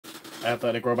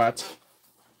Athletic Robots.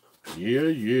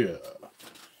 Yeah.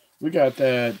 We got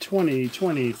that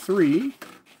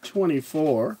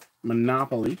 2023-24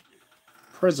 Monopoly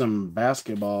Prizm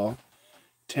Basketball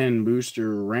 10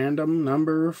 Booster Random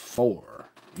number 4.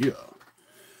 Yeah.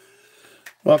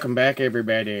 Welcome back,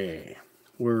 everybody.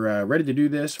 We're ready to do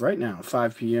this right now,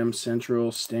 5 p.m.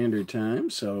 Central Standard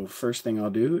Time. So first thing I'll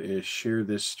do is share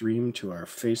this stream to our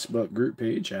Facebook group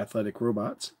page, Athletic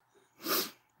Robots.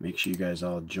 Make sure you guys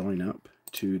all join up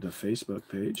to the Facebook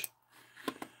page.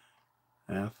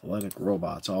 Athletic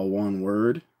Robots, all one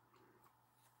word.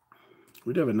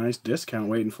 We do have a nice discount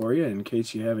waiting for you in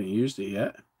case you haven't used it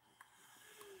yet.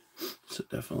 So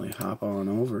definitely hop on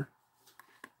over.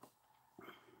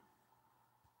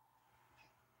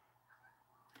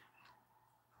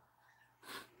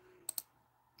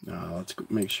 Let's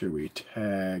make sure we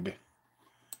tag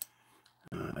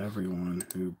everyone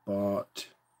who bought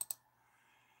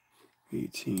a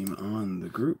team on the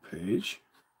group page.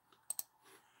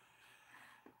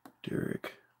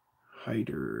 Derek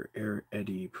Hyder,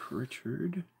 Eddie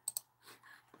Pritchard.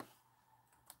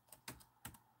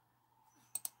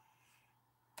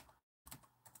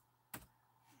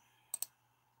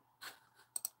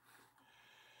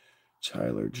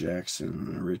 Tyler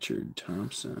Jackson, Richard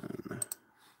Thompson.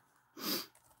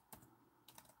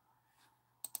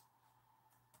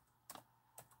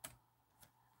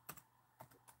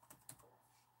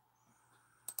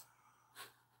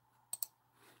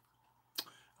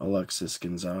 Alexis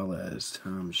Gonzalez,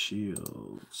 Tom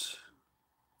Shields.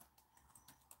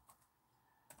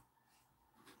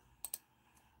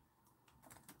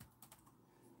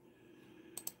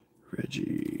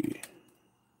 Reggie.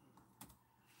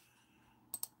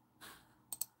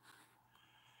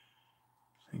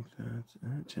 I think that's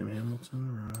it. Tim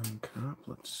Hamilton, Ron Kopp.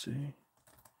 Let's see.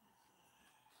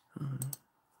 Ron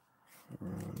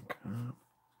Kopp.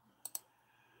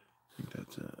 I think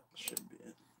that's it. Should be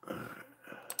it. All right.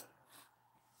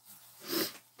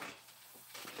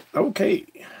 Okay,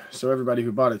 so everybody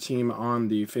who bought a team on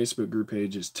the Facebook group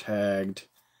page is tagged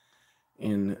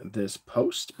in this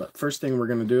post. But first thing we're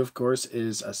going to do, of course,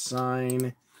 is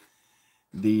assign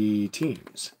the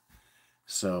teams.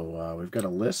 So we've got a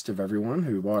list of everyone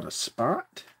who bought a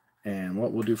spot. And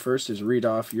what we'll do first is read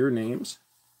off your names.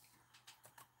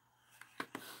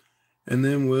 And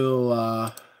then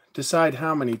we'll decide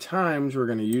how many times we're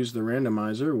going to use the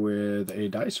randomizer with a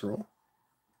dice roll.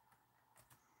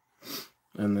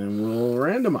 And then we'll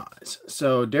randomize.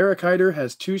 So Derek Hyder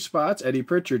has 2 spots. Eddie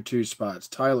Pritchard, 2 spots.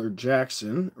 Tyler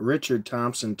Jackson, Richard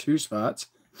Thompson, 2 spots.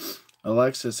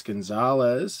 Alexis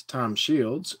Gonzalez, Tom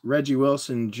Shields. Reggie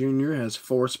Wilson Jr. has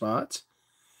 4 spots.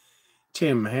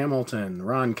 Tim Hamilton,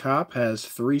 Ron Kopp has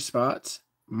 3 spots.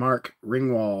 Mark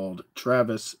Ringwald,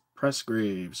 Travis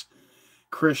Pressgraves.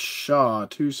 Chris Shaw,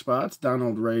 2 spots.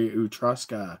 Donald Ray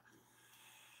Utraska.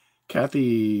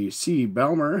 Kathy C.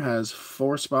 Belmer has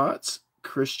 4 spots.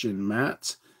 Christian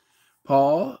Matz.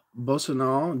 Paul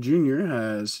Bosanal Jr.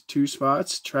 has 2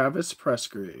 spots. Travis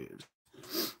Pressgraves.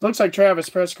 Looks like Travis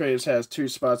Pressgraves has 2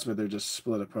 spots, but they're just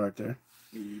split apart there.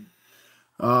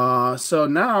 So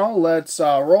now let's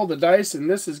roll the dice, and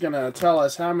this is going to tell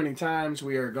us how many times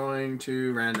we are going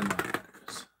to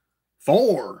randomize.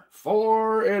 4.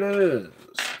 4 it is.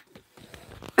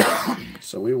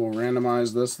 So we will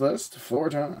randomize this list 4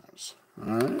 times.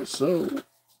 All right, so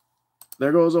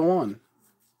there goes a 1.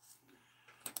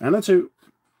 And a 2.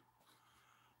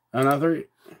 And a 3.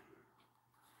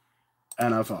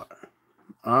 And a 5.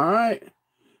 All right.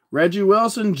 Reggie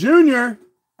Wilson Jr.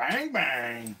 Bang,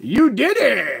 bang. You did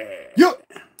it. Yep.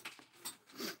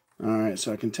 All right,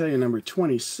 so I can tell you number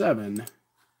 27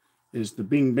 is the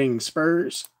Bing Bing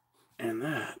Spurs. And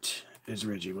that is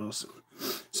Reggie Wilson.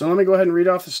 So let me go ahead and read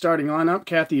off the starting lineup.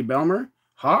 Kathy Belmer,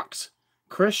 Hawks.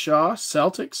 Chris Shaw,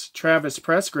 Celtics. Travis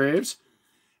Pressgraves.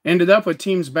 Ended up with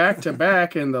teams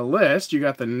back-to-back in the list. You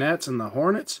got the Nets and the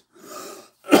Hornets.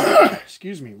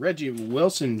 Excuse me. Reggie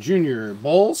Wilson Jr.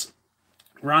 Bulls.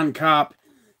 Ron Kopp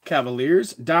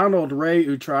Cavaliers. Donald Ray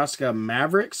Utraska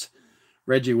Mavericks.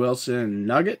 Reggie Wilson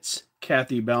Nuggets.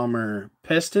 Kathy Belmer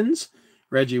Pistons.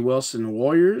 Reggie Wilson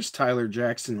Warriors. Tyler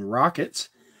Jackson Rockets.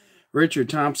 Richard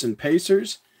Thompson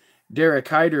Pacers. Derek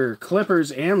Hyder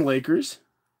Clippers and Lakers.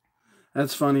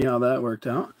 That's funny how that worked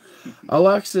out.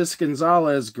 Alexis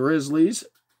Gonzalez Grizzlies.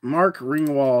 Mark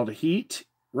Ringwald Heat.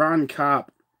 Ron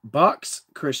Kopp Bucks.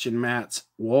 Christian Matz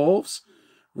Wolves.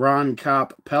 Ron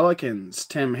Kopp Pelicans.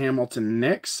 Tim Hamilton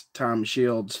Knicks. Tom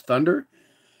Shields Thunder.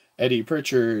 Eddie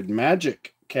Pritchard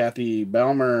Magic. Kathy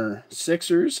Belmer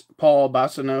Sixers. Paul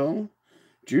Bassano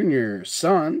Jr.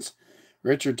 Suns.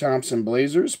 Richard Thompson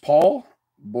Blazers. Paul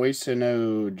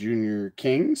Boycino Jr.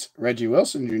 Kings, Reggie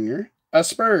Wilson Jr.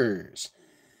 Spurs,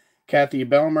 Kathy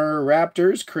Belmer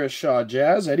Raptors, Chris Shaw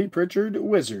Jazz, Eddie Pritchard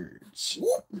Wizards.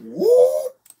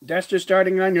 That's just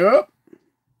starting lineup.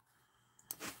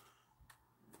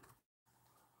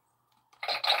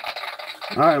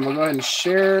 All right, we'll go ahead and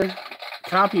share,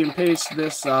 copy and paste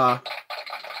this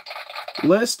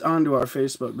list onto our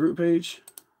Facebook group page.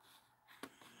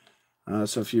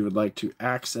 So if you would like to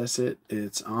access it,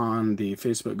 it's on the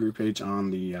Facebook group page on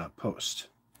the post.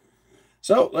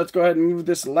 So let's go ahead and move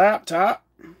this laptop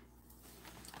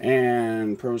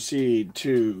and proceed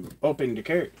to open the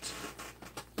cards.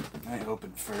 I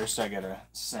open first. I gotta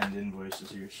send invoices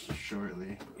here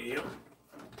shortly. Yep.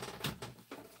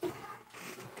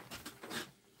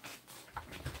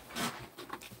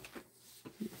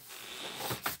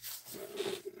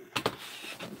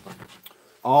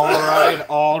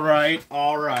 All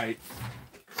right.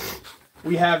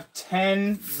 We have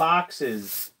 10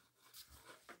 boxes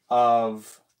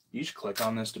of... You should click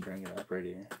on this to bring it up right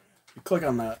here. You click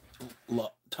on that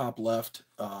top left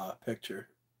picture.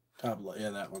 Yeah,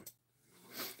 that one.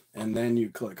 And then you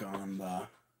click on the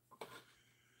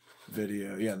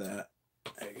video. Yeah, that.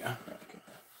 There you go.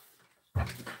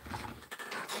 Okay.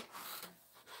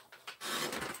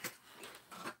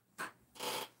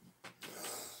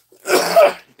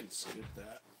 You can skip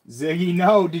that. Ziggy,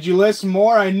 no. Did you list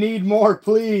more? I need more,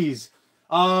 please.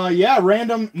 Yeah,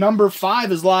 random number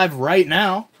 5 is live right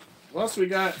now. Plus, we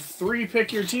got 3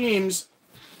 pick your teams.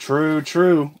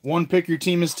 True. 1 pick your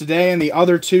team is today, and the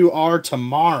other 2 are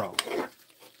tomorrow.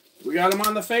 We got them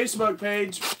on the Facebook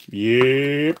page.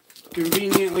 Yep.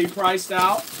 Conveniently priced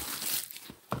out.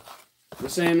 The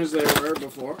same as they were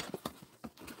before.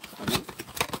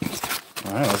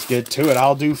 All right, let's get to it.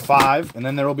 I'll do 5, and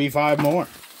then there will be 5 more.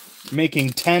 Making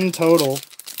 10 total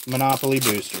Monopoly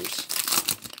boosters.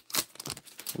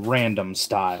 Random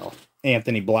style.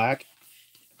 Anthony Black.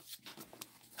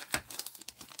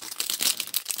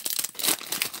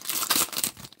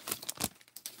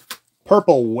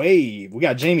 Purple Wave. We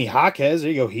got Jamie Jaquez.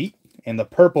 There you go, Heat. And the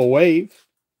Purple Wave.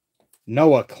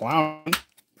 Noah Clown.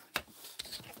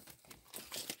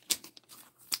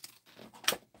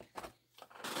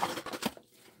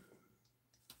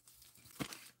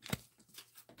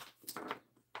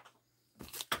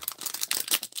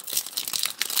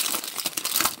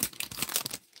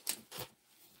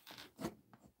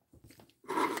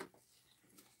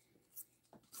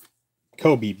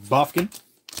 Kobe Buffkin.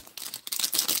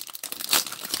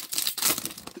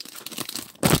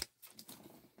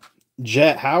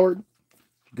 Jet Howard.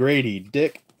 Grady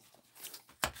Dick.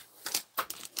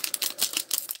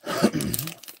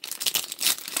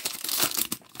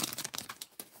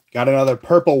 Got another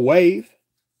Purple Wave.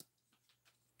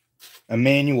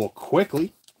 Emmanuel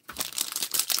Quickly.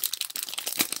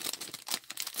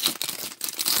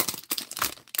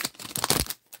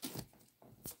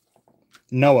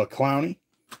 Noah Clowney.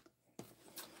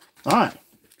 All right.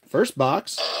 First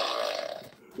box.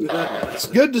 It's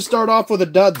good to start off with a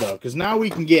dud, though, because now we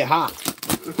can get hot.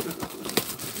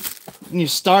 When you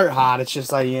start hot, it's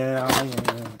just like,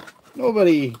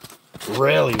 nobody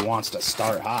really wants to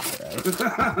start hot, right?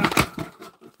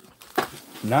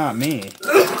 Not me.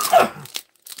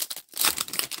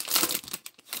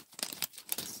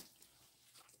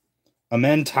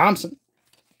 Amen Thompson.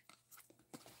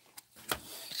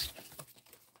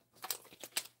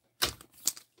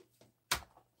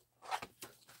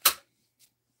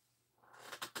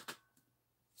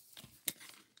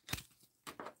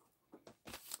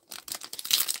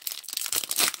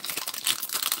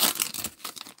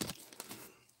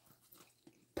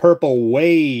 Purple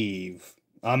Wave.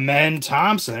 Amen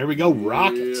Thompson. There we go.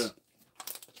 Rockets.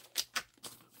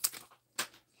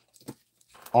 Yeah.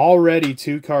 Already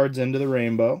 2 cards into the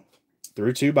rainbow.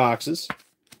 Through 2 boxes.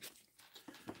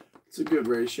 It's a good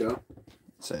ratio.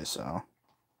 I'd say so.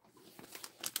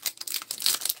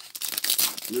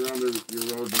 You're on your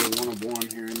road to the 1 of 1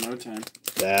 here in no time.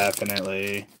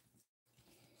 Definitely.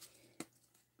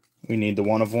 We need the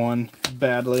 1 of 1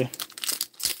 badly.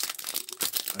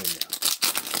 Oh, yeah.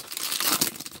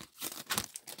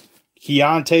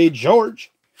 Keontae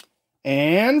George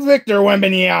and Victor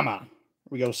Wembanyama.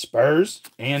 We go Spurs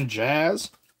and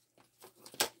Jazz.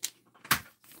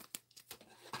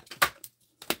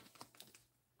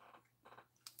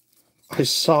 I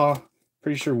saw,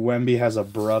 pretty sure Wemby has a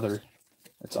brother.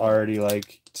 It's already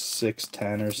like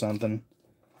 6'10" or something.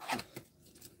 I'm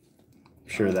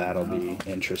sure that'll be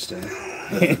interesting.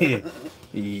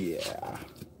 Yeah.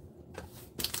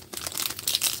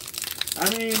 I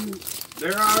mean,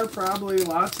 there are probably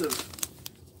lots of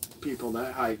people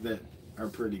that height that are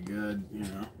pretty good, you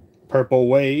know. Purple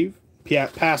Wave,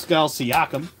 Pascal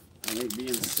Siakam. I think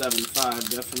being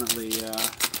 7'5" definitely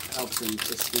helps him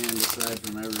to stand aside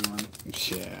from everyone.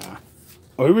 Yeah.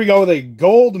 Oh, here we go with a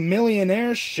Gold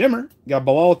Millionaire Shimmer. Got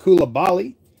Bilal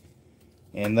Coulibaly.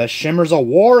 And the Shimmer's a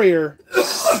Warrior.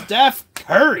 Steph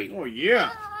Curry. Oh,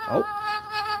 yeah. Oh.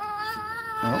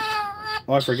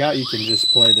 Oh, I forgot you can just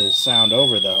play the sound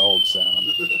over the old sound.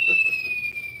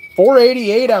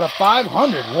 488 out of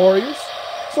 500, Warriors.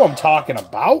 That's what I'm talking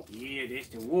about. Yeah, that's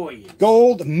the Warriors.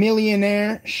 Gold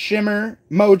Millionaire Shimmer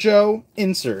Mojo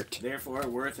insert. Therefore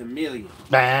worth $1 million.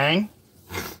 Bang.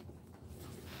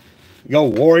 Go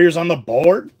Warriors on the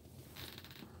board.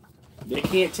 They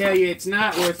can't tell you it's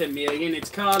not worth $1 million. It's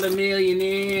called a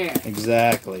millionaire.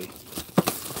 Exactly.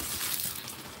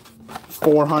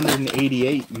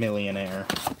 488 millionaire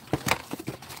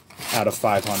out of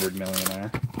 500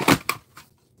 millionaire.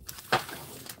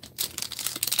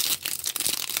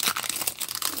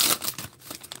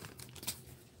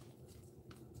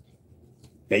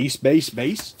 Base, base,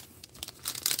 base.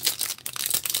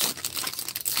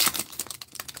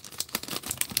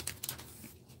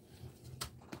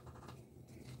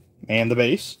 And the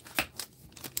base.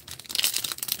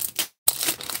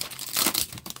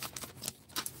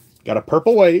 Got a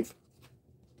Purple Wave.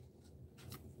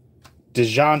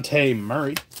 DeJounte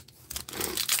Murray.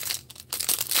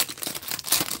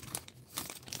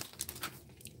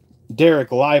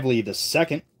 Derek Lively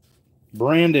II.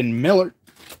 Brandon Miller.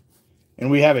 And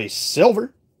we have a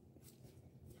silver.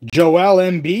 Joel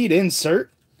Embiid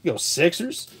insert. Go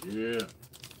Sixers. Yeah.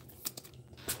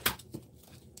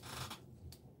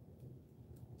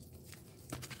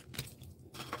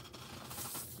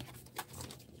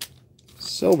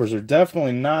 Silvers are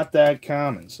definitely not that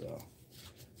common, so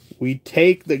we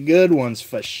take the good ones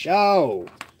for show.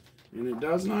 And it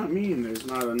does not mean there's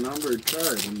not a numbered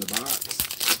card in the box.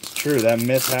 It's true, that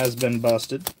myth has been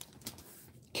busted.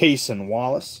 Cason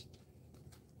Wallace.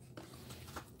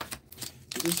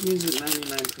 It just means it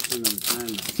 99% of the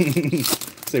time.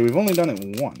 Say, we've only done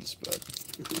it once, but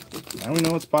now we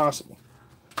know it's possible.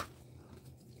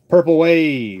 Purple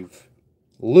Wave.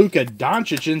 Luka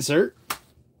Doncic insert.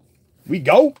 We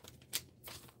go.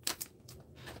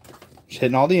 Just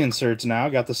hitting all the inserts now.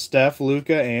 Got the Steph,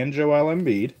 Luka, and Joel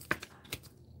Embiid.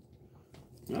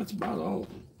 That's about all of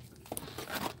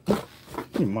them.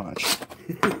 Pretty much.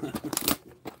 All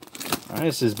right,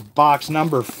 this is box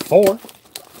number 4.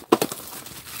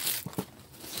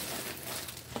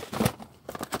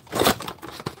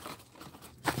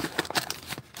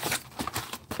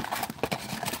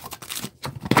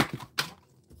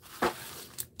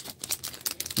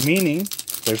 Meaning,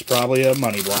 there's probably a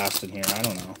money blast in here. I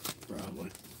don't know. Probably.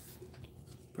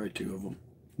 Probably 2 of them.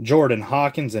 Jordan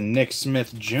Hawkins and Nick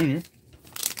Smith Jr.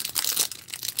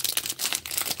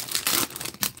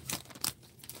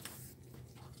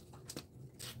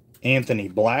 Anthony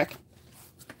Black.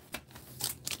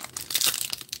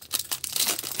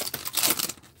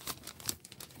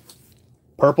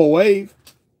 Purple Wave.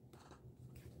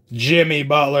 Jimmy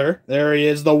Butler. There he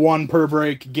is, the 1 per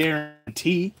break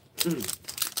guarantee.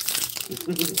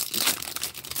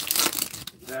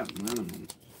 That minimum.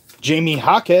 Jamie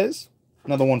Jaquez.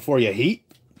 Another one for you, Heat.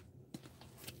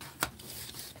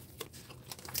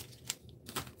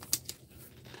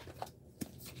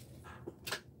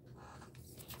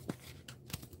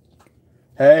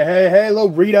 Hey,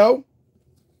 Lorito.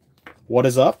 What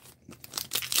is up?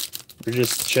 We're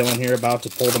just chilling here, about to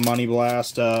pull the money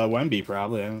blast. Wemby,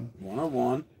 probably. 1 of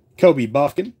 1. Kobe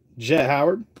Buffkin. Jet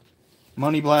Howard.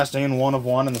 Money blast and 1 of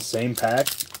 1 in the same pack.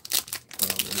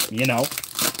 Probably. You know.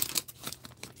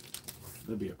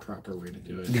 That'd be a proper way to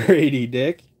do it. Grady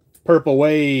Dick. Purple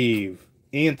Wave.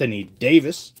 Anthony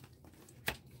Davis.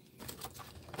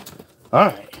 All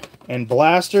right. And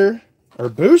blaster, or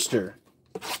booster,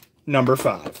 number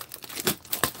 5.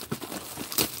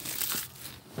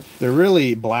 They're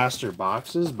really blaster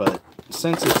boxes, but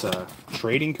since it's a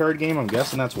trading card game, I'm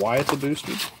guessing that's why it's a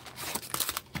booster.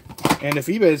 And if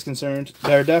eBay is concerned,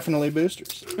 they're definitely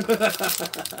boosters.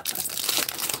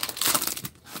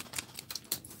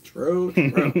 True.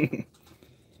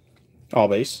 All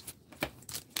base.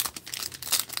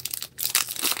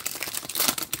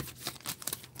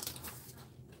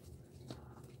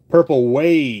 Purple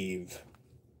Wave.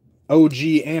 OG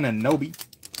Anunoby.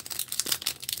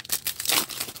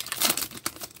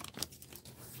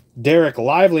 Derek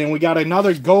Lively, and we got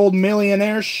another Gold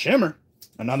Millionaire Shimmer.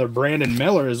 Another Brandon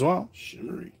Miller as well.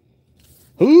 Shimmery.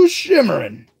 Who's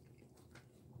shimmering?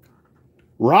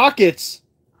 Rockets.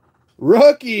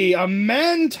 Rookie,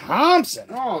 Amen Thompson.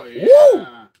 Oh, yeah. Woo!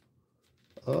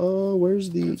 Oh, where's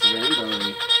the... That's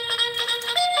rainbowy.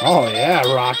 Oh, yeah,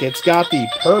 Rockets got the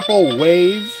purple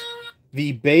wave,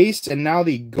 the base, and now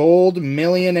the gold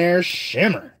millionaire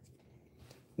shimmer.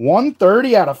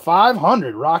 130 out of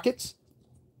 500, Rockets.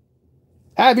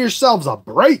 Have yourselves a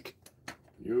break.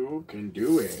 You can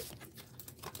do it.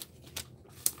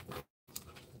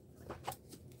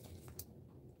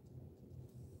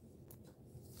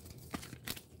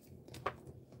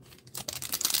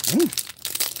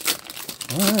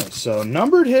 All right, so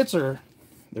numbered hits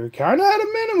they're kind of at a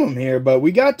minimum here, but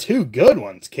we got two good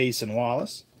ones, Case and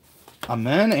Wallace.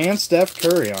 Amen and Steph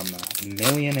Curry on the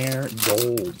Millionaire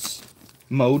Golds.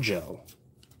 Mojo.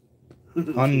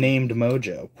 Unnamed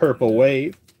Mojo. Purple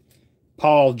Wave.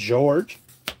 Paul George.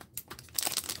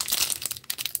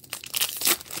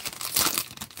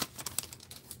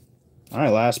 All right,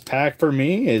 last pack for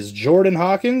me is Jordan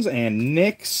Hawkins and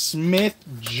Nick Smith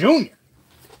Jr.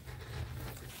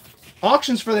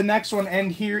 Auctions for the next one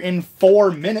end here in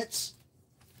 4 minutes.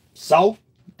 So,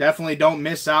 definitely don't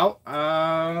miss out.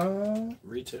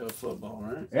 Retail football,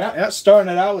 right? Yeah,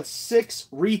 starting it out with 6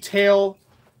 retail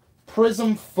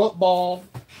Prizm football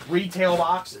retail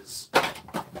boxes.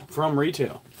 From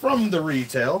retail. From the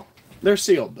retail. They're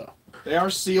sealed, though. They are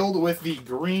sealed with the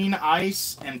green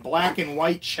ice and black and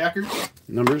white checkers.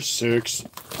 Number 6.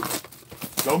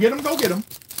 Go get them, go get them.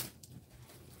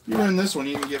 You win this one,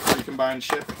 you can get free combined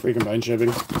shipping. Free combined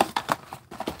shipping.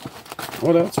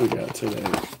 What else we got today?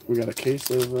 We got a case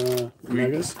of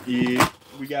megas.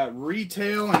 We got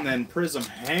retail and then Prizm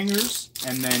hangers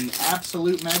and then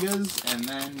absolute megas and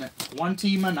then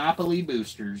 20 Monopoly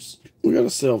boosters. We got a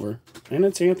silver. And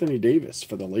it's Anthony Davis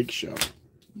for the Lake Show.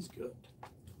 He's good.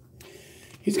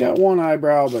 He's got one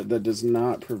eyebrow, but that does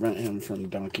not prevent him from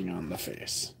dunking on the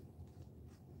face.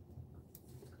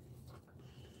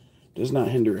 Does not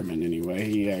hinder him in any way.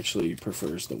 He actually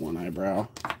prefers the one eyebrow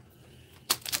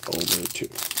over two.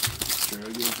 Sure,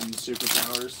 it gives him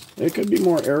superpowers. It could be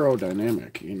more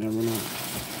aerodynamic. You never know.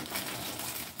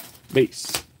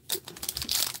 Base.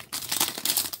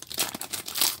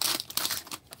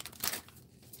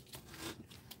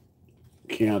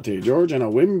 Keontae George and a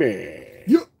Wimby.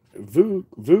 Yep.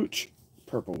 Vooch.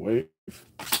 Purple Wave.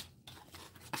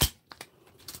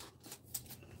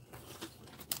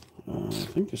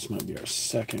 I think this might be our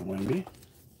second Wimby.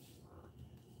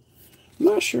 I'm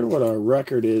not sure what our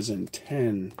record is in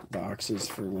 10 boxes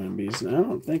for Wimbies. And I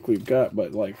don't think we've got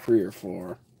but like 3 or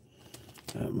 4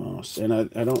 at most. And I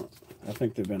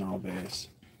think they've been all base.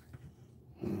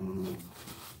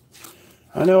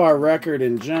 I know our record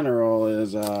in general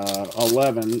is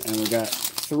 11, and we got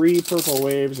 3 purple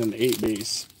waves and 8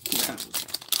 base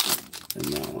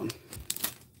in that one.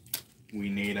 We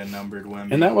need a numbered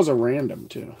Wimby. And that was a random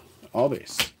too. All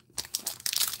base.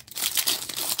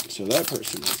 So that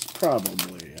person is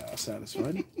probably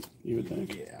satisfied, you would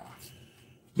think. Yeah.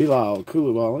 Bilal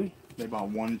Koulibaly. They bought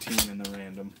one team in the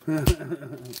random.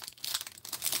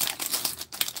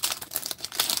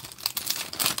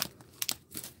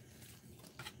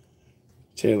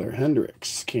 Taylor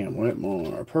Hendricks, Cam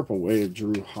Whitmore, Purple Wave,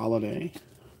 Drew Holiday.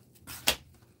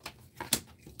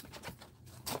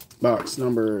 Box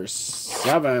number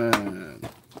 7.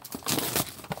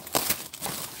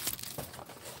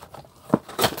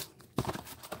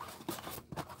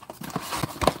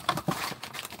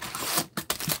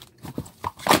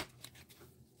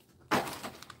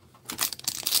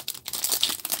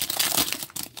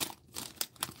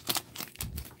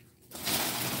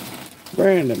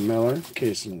 Brandon Miller,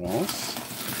 Case and Wallace.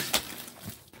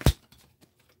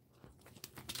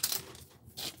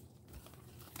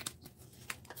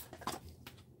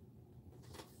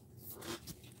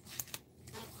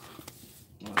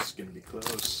 Well, this is going to be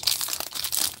close.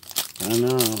 I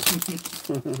know.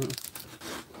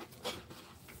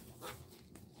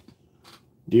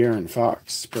 De'Aaron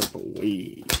Fox, Purple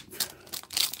Wave.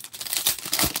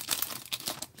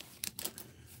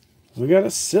 We got a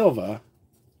Silva.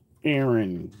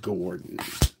 Aaron Gordon.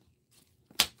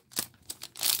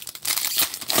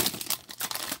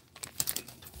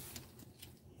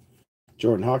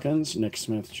 Jordan Hawkins, Nick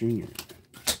Smith Jr.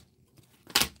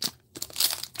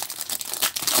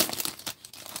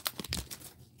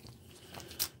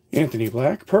 Anthony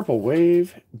Black, Purple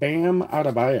Wave, Bam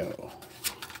Adebayo.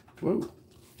 Whoa.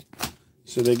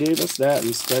 So they gave us that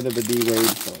instead of the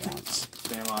D-Wade for once.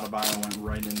 Bam Adebayo went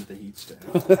right into the heat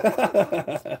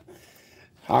stack.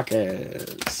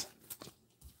 Hawkins.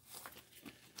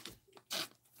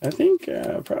 I think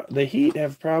the Heat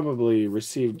have probably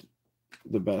received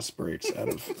the best breaks out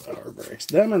of our breaks.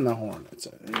 Them and the Hornets.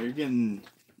 You're getting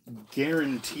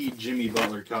guaranteed Jimmy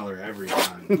Butler color every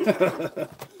time.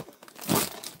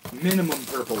 Minimum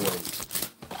purple waves.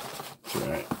 That's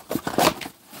right.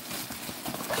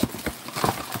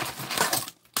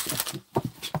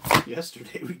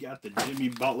 Yesterday we got the Jimmy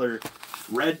Butler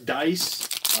red dice,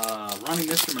 running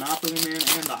Mr. Monopoly Man,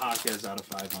 and the Hawkes out of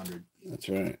 500. That's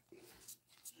right.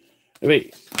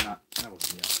 Wait. That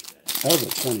was yesterday. That was a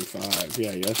 25.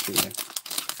 Yeah, yesterday.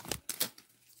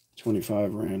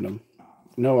 25 random.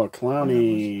 Noah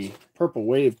Clowney, Purple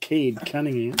Wave, Cade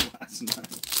Cunningham. Last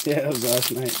night. Yeah, it was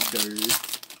last night.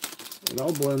 It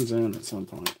all blends in at some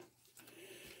point.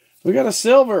 We got a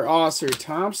silver Oscar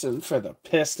Thompson for the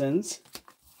Pistons.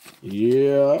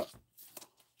 Yeah.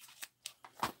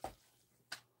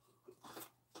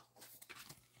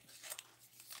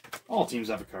 All teams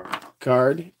have a card.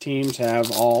 Card. Teams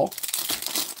have all.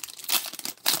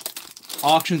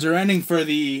 Auctions are ending for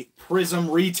the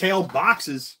Prizm retail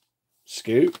boxes.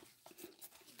 Scoot.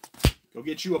 Go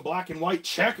get you a black and white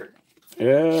checker.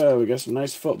 Yeah, we got some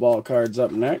nice football cards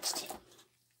up next.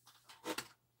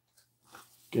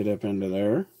 Get up into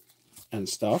there and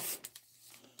stuff.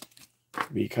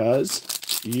 Because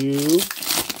you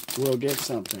will get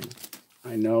something.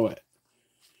 I know it.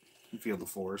 You feel the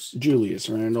force. Julius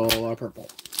Randle, purple.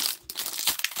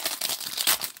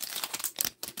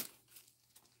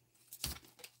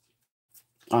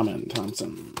 Amen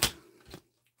Thompson.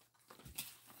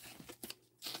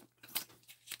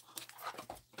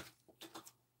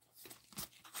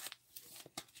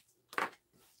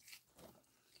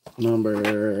 Number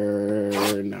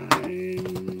 9.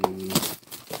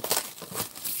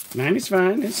 9 is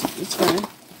fine. It's fine.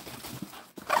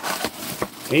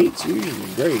 8's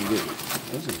usually great. It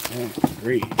wasn't that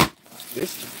great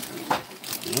this time.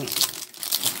 No.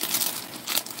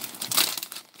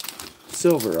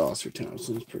 Silver Oscar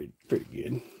Thompson's pretty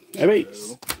good. I have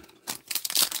 8s.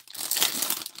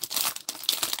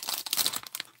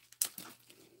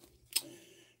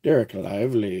 Derek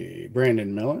Lively,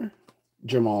 Brandon Miller,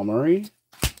 Jamal Murray,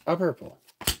 a purple.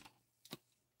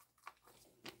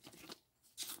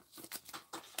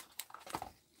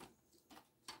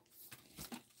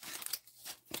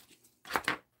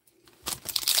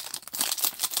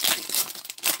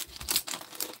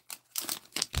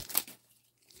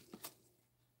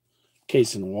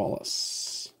 Cason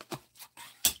Wallace.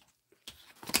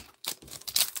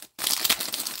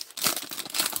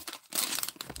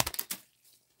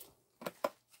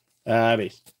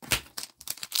 Base.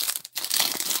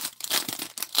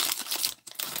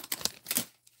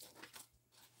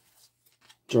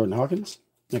 Jordan Hawkins,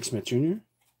 Nick Smith Jr.,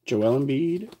 Joel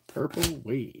Embiid, Purple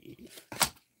Wave.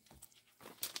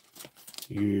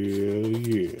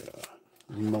 Yeah.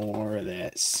 More of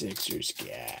that Sixers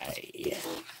guy.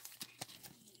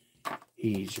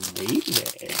 He's right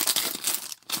there.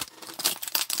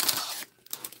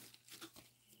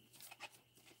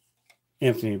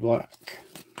 Anthony Black.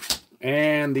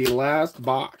 And the last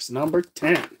box, number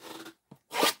 10.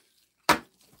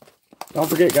 Don't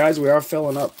forget, guys, we are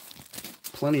filling up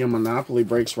plenty of Monopoly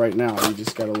breaks right now. You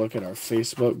just got to look at our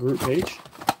Facebook group page.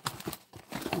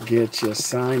 Get you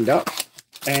signed up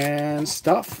and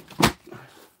stuff.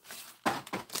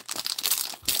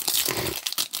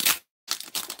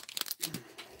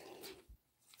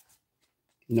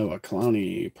 Noah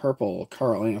Clowney, purple,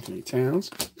 Karl Anthony Towns.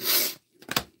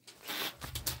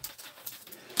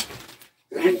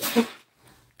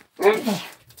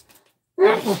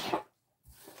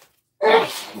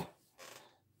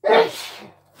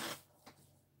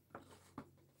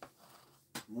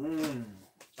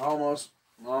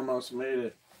 Almost made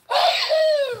it.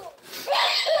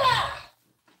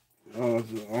 Oh,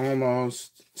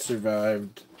 almost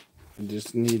survived. I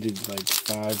just needed like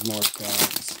 5 more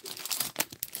packs.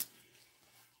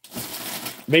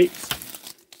 Bates.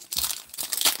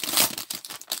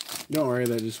 Don't worry,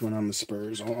 that just went on the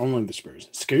Spurs. Only the Spurs.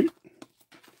 Scoot?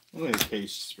 Only the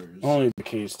case Spurs. Only the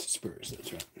cased Spurs,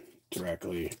 that's right.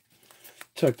 Directly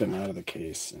took them out of the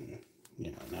case, and,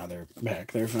 you know, now they're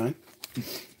back. They're fine.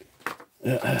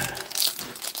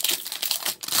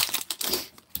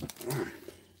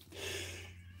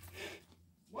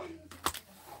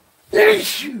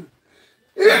 Issue.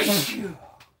 Issue.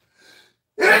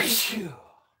 Issue.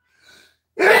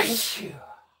 Issue.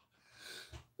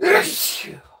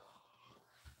 Issue.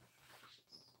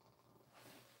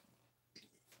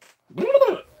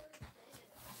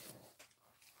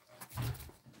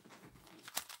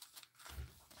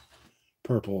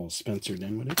 Purple Spencer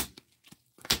Dinwiddie.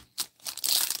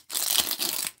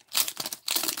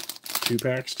 2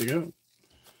 packs to go.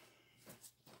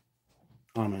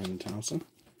 Amen Thompson.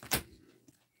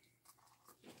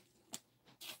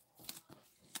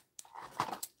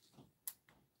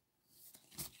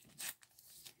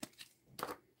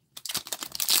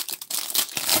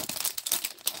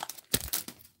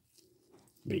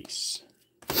 Base.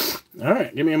 All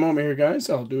right, give me a moment here, guys.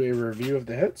 I'll do a review of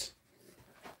the hits.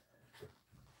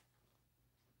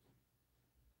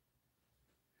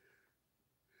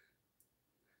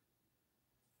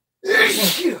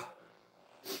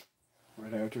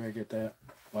 Right after I get that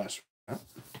last one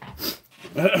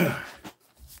out.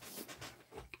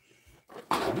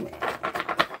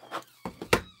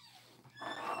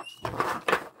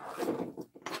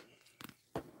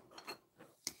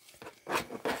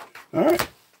 All right,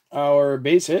 our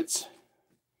base hits.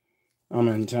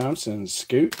 Amen Thompson,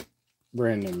 Scoot.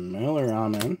 Brandon Miller,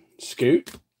 Amen.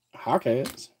 Scoot.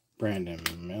 Hawkheads. Brandon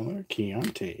Miller,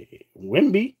 Keontae.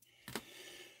 Wimby.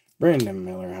 Brandon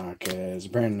Miller,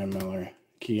 Hawkheads. Brandon Miller,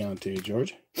 Keontae,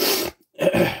 George.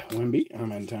 Wimby,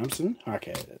 Amen Thompson,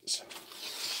 Hawkheads.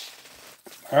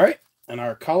 All right, and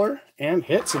our color and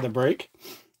hits of the break.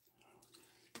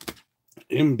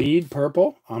 Embiid,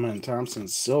 purple. Amen Thompson,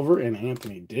 silver. And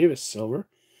Anthony Davis, silver.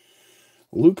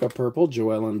 Luka, purple.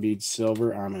 Joel Embiid,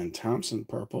 silver. Amen Thompson,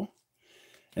 purple.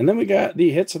 And then we got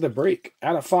the hits of the break.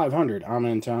 Out of 500,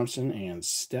 Amen Thompson and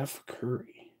Steph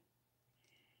Curry.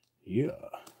 Yeah.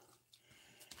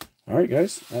 All right,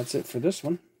 guys. That's it for this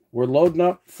one. We're loading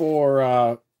up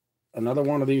for another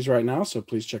one of these right now, so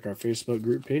please check our Facebook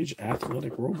group page,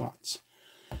 Athletic Robots.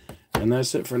 And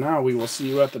that's it for now. We will see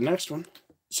you at the next one.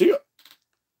 See ya.